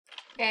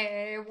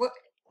Hey,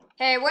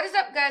 what is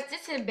up, guys?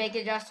 This is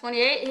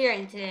BaconJosh28 here,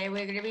 and today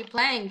we're gonna be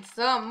playing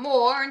some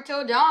more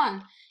Until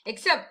Dawn.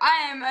 Except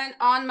I am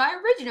on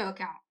my original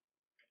account.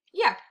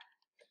 Yeah.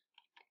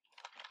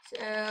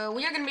 So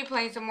we are gonna be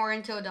playing some more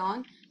Until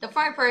Dawn. The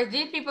funny part is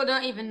these people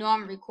don't even know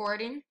I'm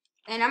recording,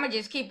 and I'm gonna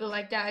just keep it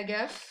like that, I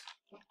guess.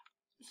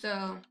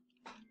 So,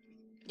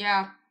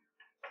 yeah.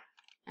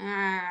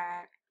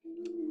 Alright.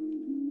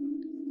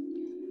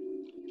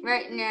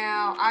 Right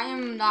now, I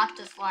am not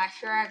the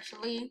slasher,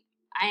 actually.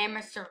 I am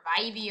a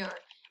survivor.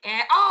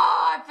 And,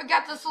 oh, I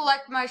forgot to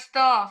select my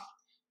stuff.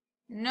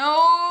 No,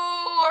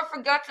 I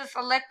forgot to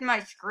select my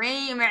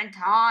scream in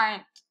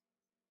time.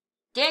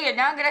 Dang it,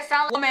 now I'm gonna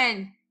sound like a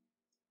woman.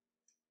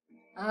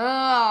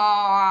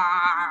 Oh.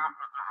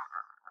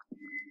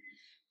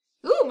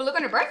 Ooh, but look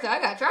on the bright side,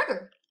 I got a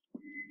tracker.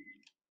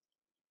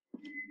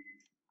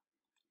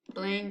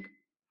 Blink.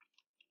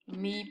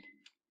 Meep.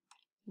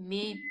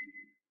 Meep.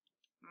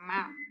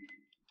 Mop.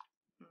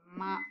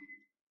 Mop.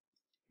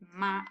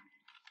 Mop.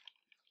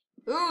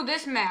 Ooh,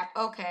 this map,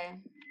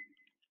 okay.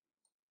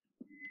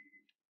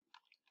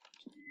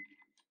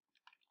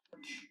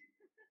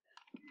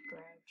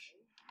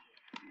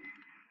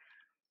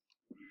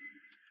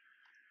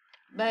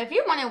 But if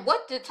you wondering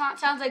what the taunt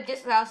sounds like,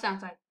 this is how it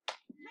sounds like.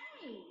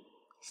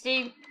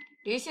 Steve,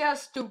 do you see how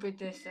stupid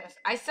this is?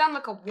 I sound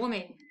like a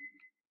woman.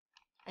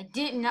 I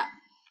did not.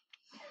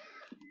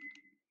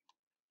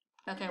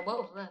 Okay, what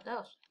was that? That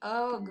was.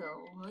 Oh,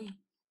 go.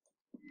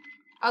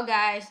 Oh,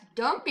 guys,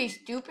 don't be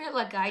stupid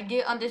like I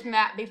did on this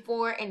map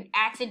before and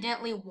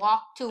accidentally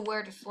walk to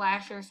where the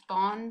slasher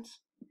spawns.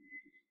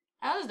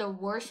 That was the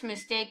worst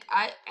mistake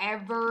I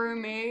ever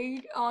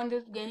made on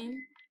this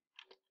game.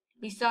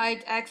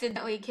 Besides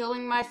accidentally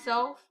killing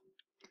myself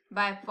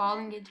by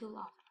falling into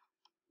lava.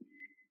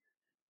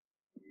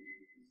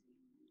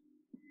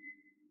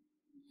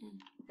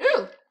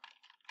 Ooh!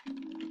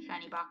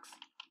 Shiny box.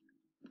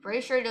 Pretty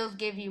sure those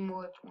give you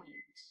more points.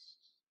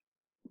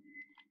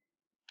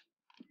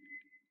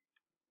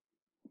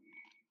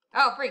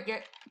 Oh, freak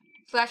it.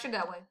 Slasher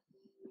that way.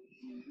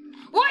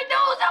 Why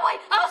no, that way?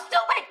 I was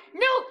stupid!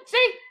 No,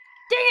 see?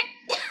 Dang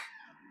it!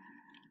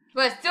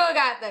 But still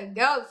got the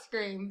goat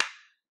scream.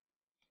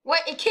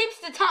 Wait, it keeps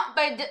the taunt,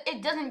 but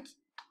it doesn't.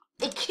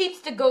 It keeps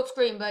the goat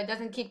scream, but it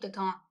doesn't keep the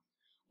taunt.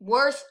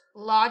 Worst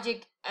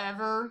logic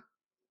ever.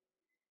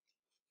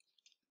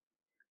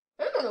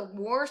 This is the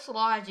worst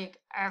logic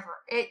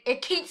ever.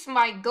 It keeps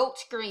my goat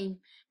scream,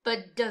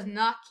 but does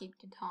not keep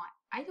the taunt.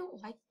 I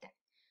don't like that.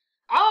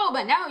 Oh,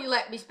 but now you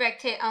let me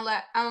spectate,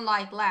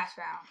 unlike last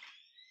round.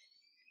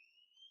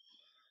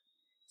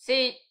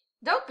 See,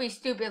 don't be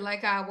stupid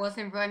like I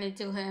wasn't running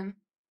to him.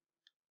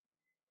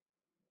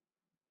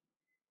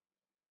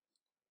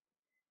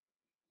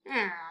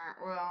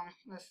 Well,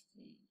 let's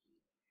see.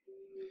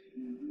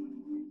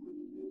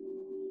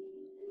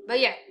 But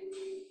yeah.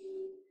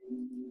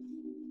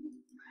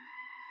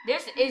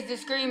 This is the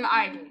scream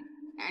I do.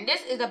 And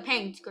this is a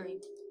pain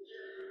scream.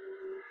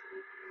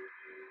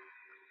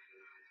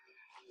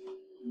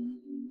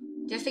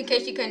 Just in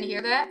case you couldn't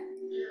hear that.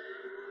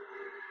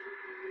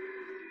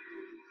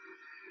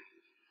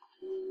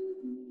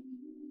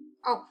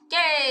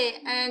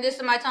 Okay, and this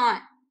is my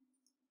taunt.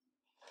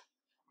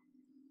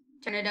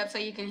 Turn it up so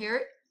you can hear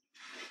it.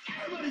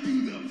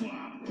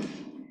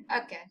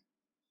 Okay.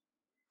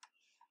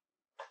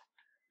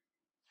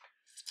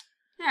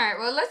 Alright,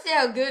 well, let's see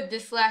how good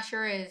this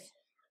slasher is.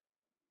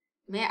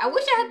 Man, I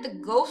wish I had the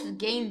Ghost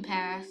Game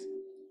Pass.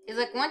 It's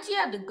like once you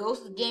have the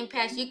Ghost Game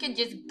Pass, you can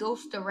just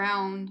ghost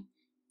around.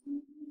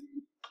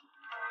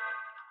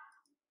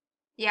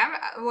 Yeah,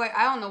 wait,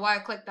 I don't know why I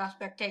clicked on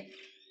spectate.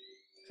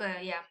 So,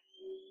 yeah.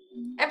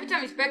 Every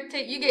time you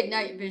spectate, you get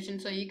night vision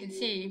so you can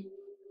see.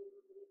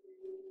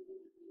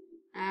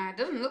 It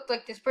doesn't look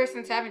like this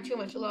person's having too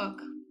much luck.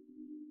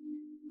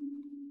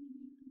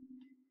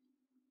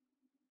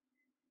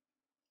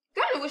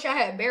 Kinda wish I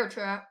had a bear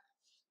trap.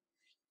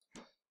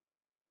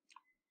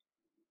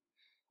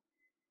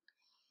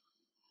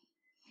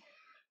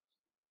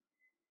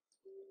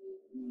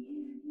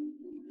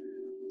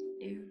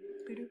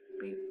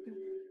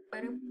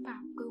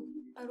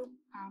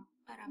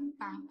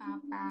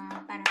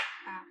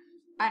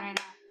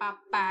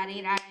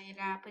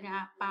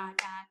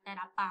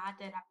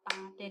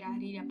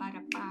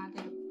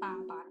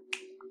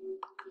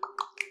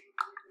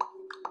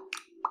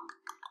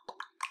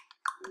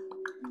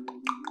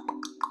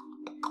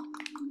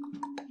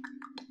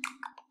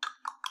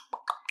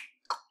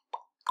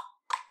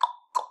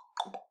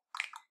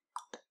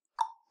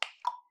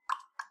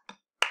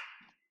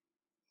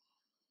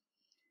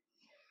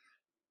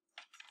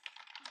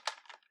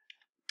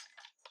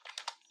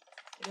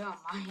 You don't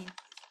mind.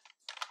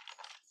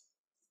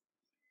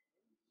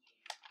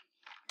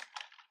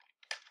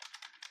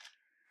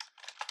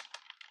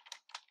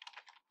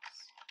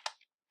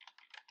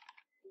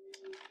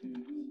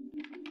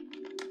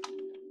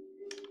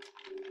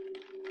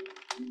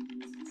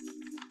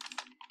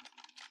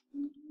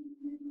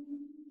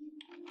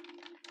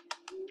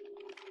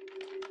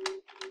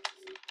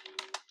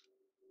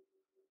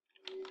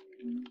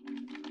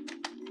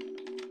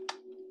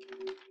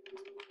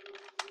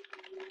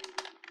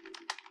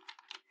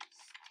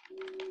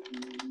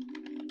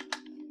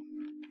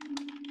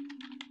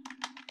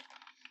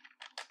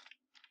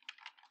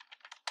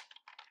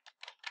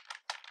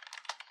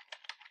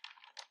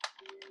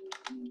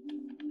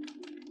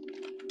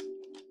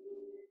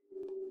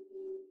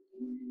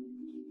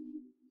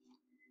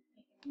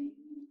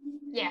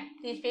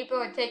 These people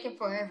are taking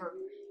forever.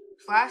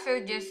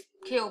 Slasher just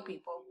kill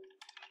people.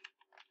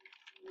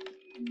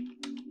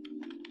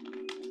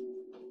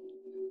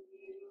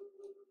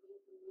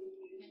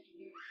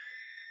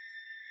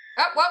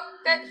 Oh, well,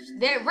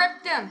 they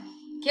ripped him.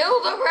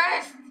 Kill the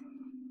rest.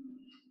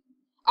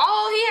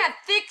 Oh, he had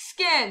thick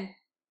skin.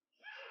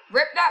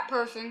 Rip that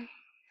person.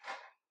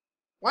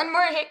 One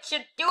more hit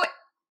should do it.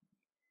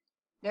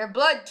 Their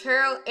blood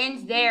trail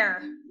ends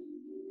there.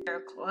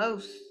 They're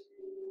close.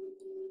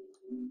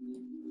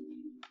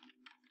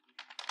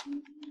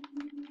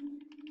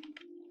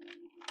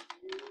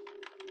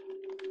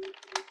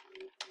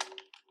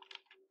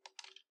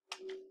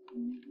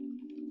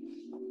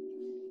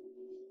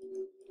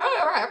 Oh,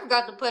 alright, I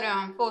forgot to put it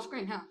on full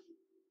screen, huh?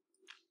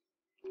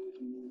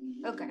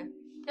 Okay,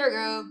 there we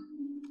go.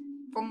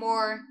 For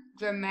more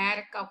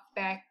dramatic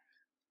effect.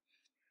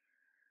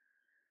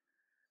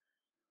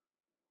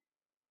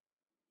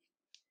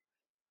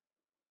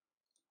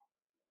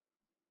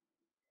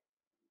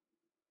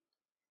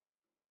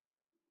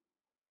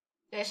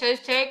 This is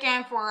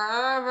taking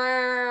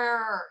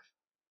forever.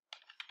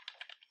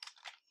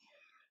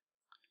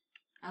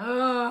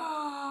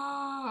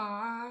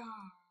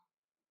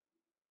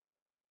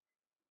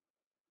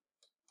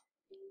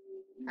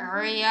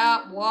 Hurry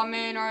up,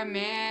 woman or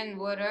man,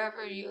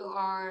 whatever you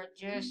are,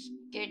 just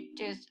get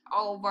this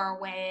over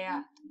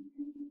with.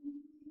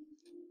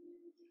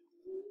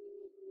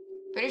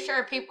 Pretty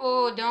sure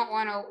people don't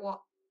want to.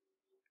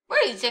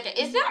 Wait a second,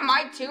 is that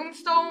my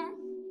tombstone?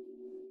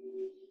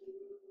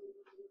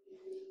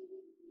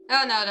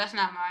 Oh no, that's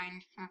not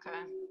mine. Okay.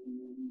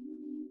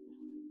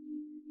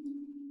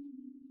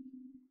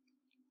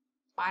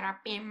 Bada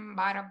bim,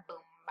 bada boom,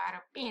 bada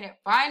bing. It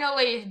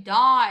finally is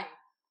done.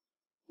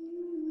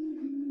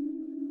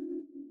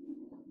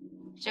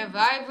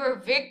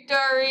 Survivor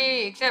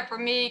victory! Except for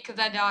me, because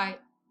I died.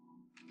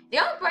 The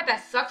only part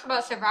that sucks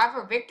about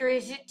Survivor victory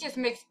is it just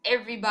makes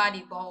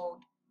everybody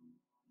bald.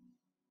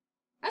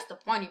 That's the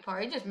funny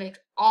part. It just makes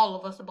all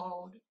of us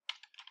bald.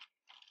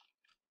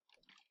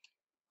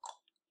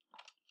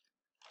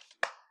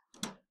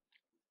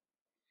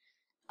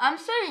 I'm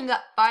setting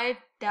up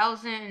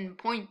 5,000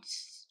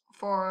 points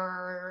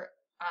for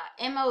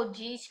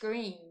MLG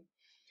Scream.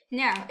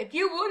 Now, if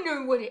you're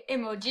wondering what an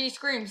MLG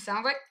Scream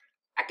sounds like,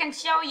 I can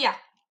show ya.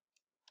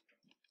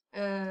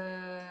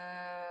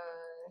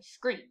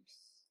 Screams.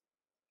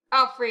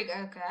 Oh, freak.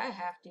 Okay, I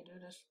have to do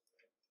this.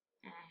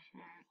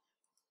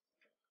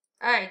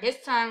 Alright,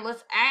 this time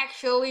let's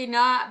actually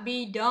not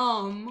be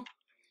dumb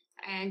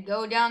and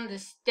go down the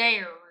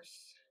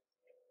stairs.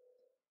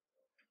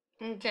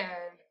 Okay.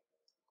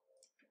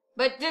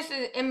 But this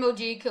is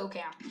MLG kill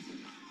cam.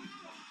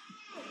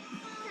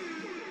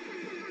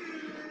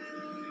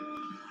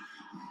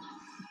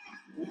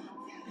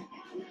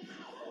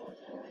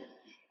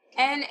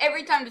 And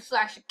every time the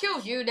slasher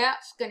kills you,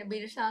 that's gonna be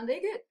the sound they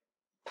get.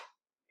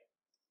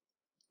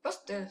 What's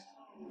this?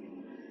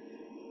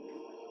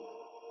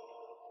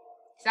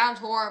 Sounds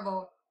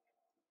horrible.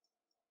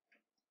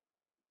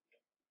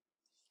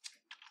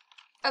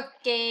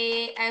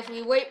 Okay, as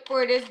we wait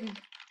for this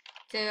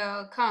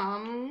to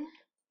come.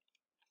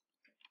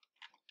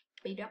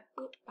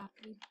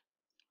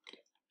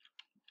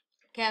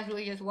 As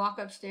we just walk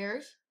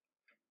upstairs.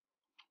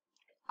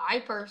 Hi,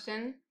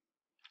 person.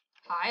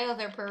 Hi,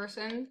 other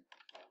person.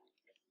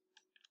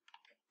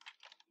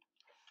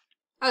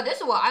 Oh,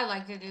 this is what I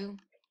like to do.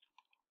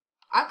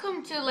 I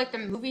come to like the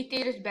movie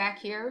theaters back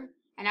here,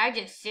 and I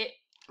just sit,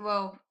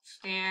 well,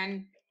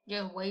 stand,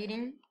 just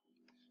waiting.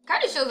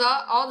 Kind of shows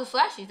all the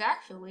slashes,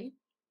 actually.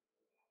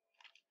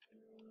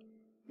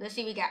 Let's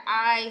see, we got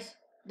Eyes,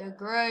 The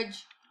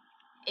Grudge,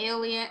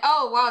 Alien.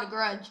 Oh, wow, The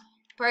Grudge.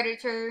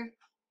 Predator.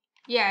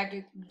 Yeah,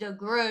 the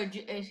Grudge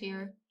is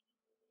here.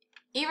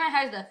 Even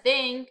has The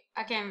Thing.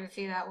 I can't even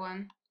see that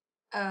one.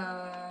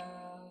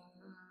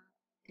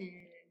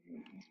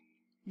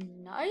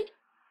 Night?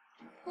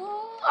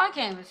 Well, I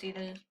can't even see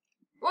this.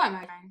 What am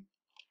I trying?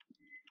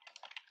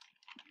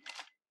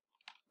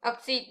 Oh,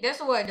 see, this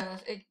is what it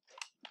does.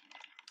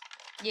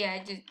 Yeah,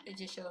 it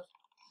just shows.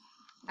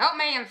 Help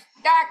me, I'm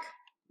stuck.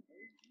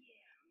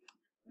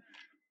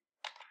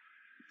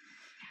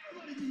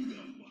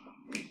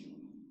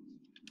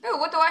 Oh,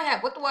 what do I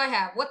have? What do I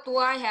have? What do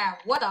I have?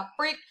 What the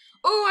freak?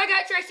 Oh, I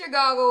got tracer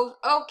goggles.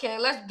 Okay,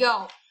 let's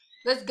go.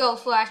 Let's go,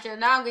 Slasher.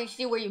 Now I'm gonna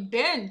see where you've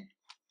been.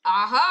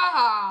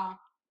 Aha!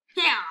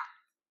 Yeah.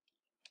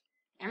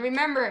 And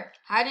remember,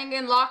 hiding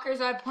in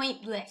lockers are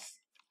pointless.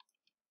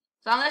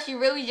 So unless you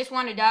really just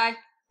want to die,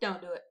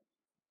 don't do it.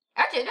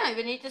 Actually, I don't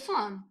even need this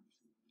one.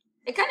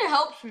 It kind of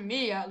helps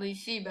me at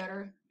least see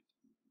better.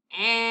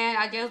 And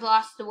I just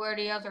lost where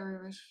the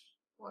others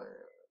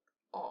were.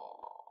 Oh.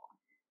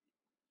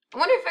 I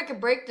wonder if I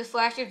could break the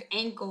Slasher's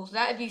ankles.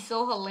 That would be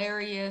so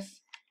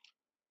hilarious.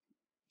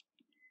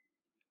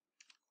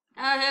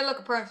 Oh, hey, look,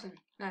 a person.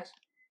 Nice.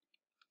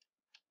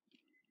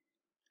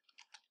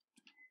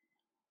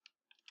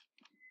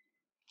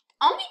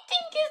 Only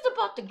thing is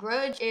about the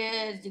Grudge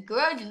is the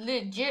Grudge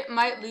legit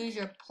might lose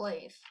your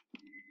place.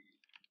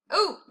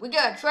 Oh, we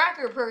got a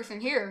tracker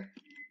person here.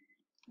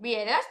 But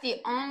yeah, that's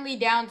the only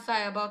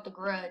downside about the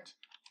Grudge.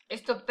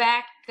 It's the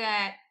fact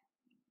that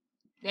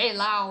they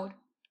loud.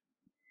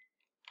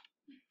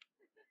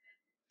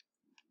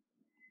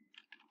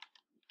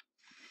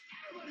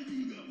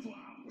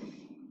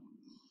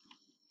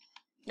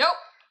 Nope.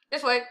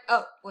 This way.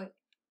 Oh, wait.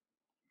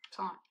 It's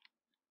on.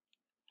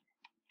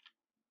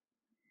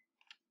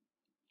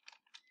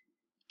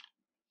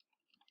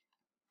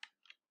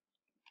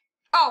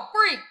 Oh,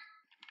 freak!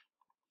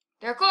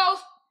 They're close.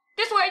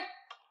 This way.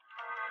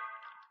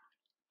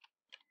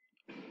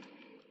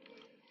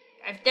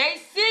 If they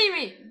see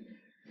me.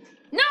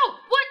 No!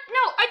 What?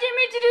 No, I didn't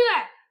mean to do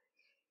that.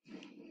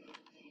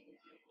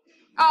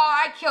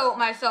 Oh, I killed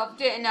myself,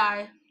 didn't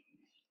I?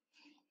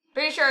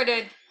 Pretty sure I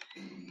did.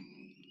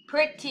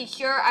 Pretty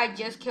sure I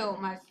just killed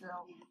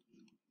myself.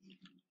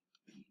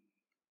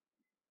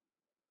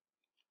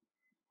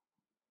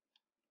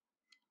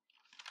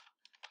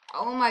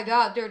 Oh my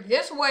god, they're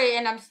this way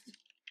and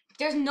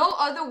there's no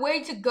other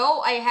way to go.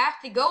 I have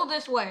to go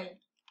this way.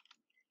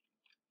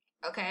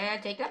 Okay, I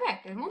take that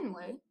back. There's one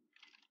way.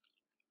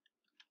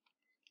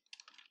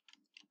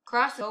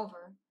 Cross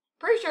over.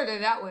 Pretty sure they're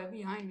that way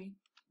behind me.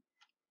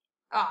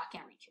 Oh, I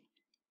can't reach it.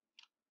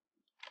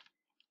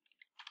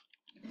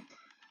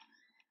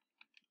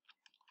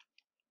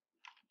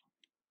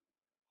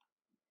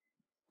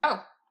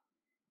 Oh.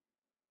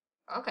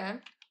 Okay.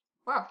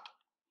 Wow.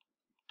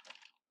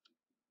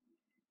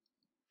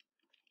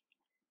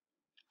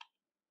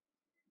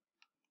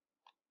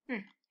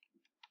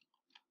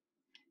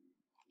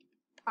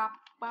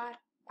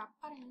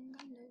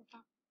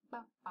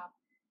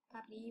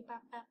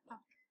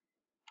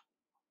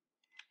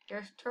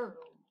 There's turtles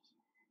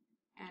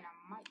and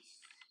a mice.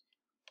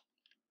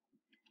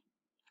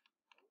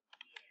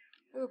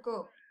 Oh,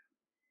 cool.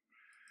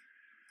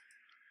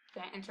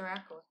 Can't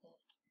interact with it.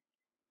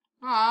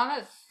 Aw,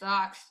 that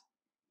sucks.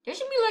 There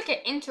should be like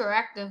an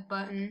interactive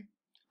button,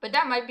 but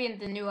that might be in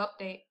the new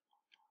update.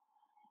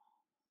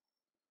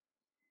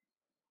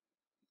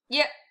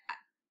 Yeah.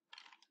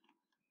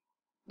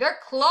 They're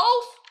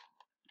close?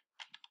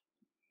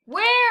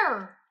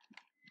 Where?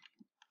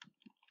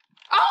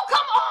 Oh,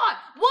 come on!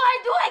 Why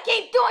do I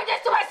keep doing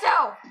this to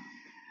myself?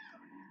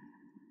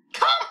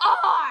 Come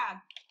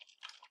on!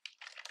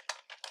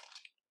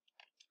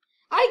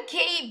 I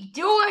keep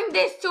doing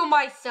this to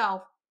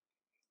myself.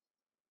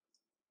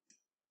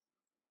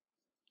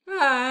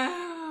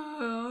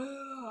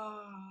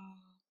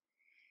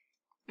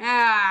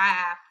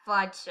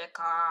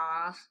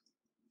 Fudgesicles.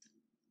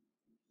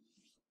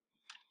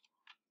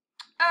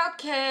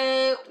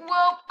 Okay,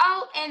 well,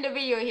 I'll end the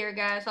video here,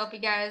 guys. Hope you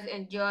guys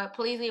enjoyed.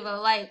 Please leave a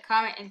like,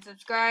 comment, and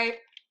subscribe.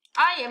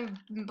 I am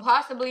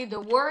possibly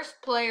the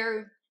worst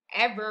player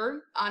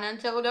ever on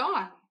Until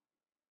Dawn.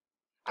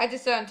 I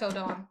just said Until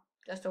Dawn.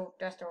 That's the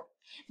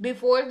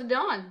before the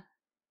dawn.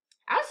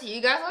 I'll see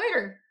you guys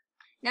later.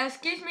 Now,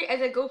 excuse me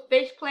as I go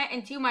face plant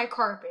into my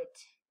carpet.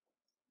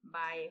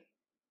 Bye.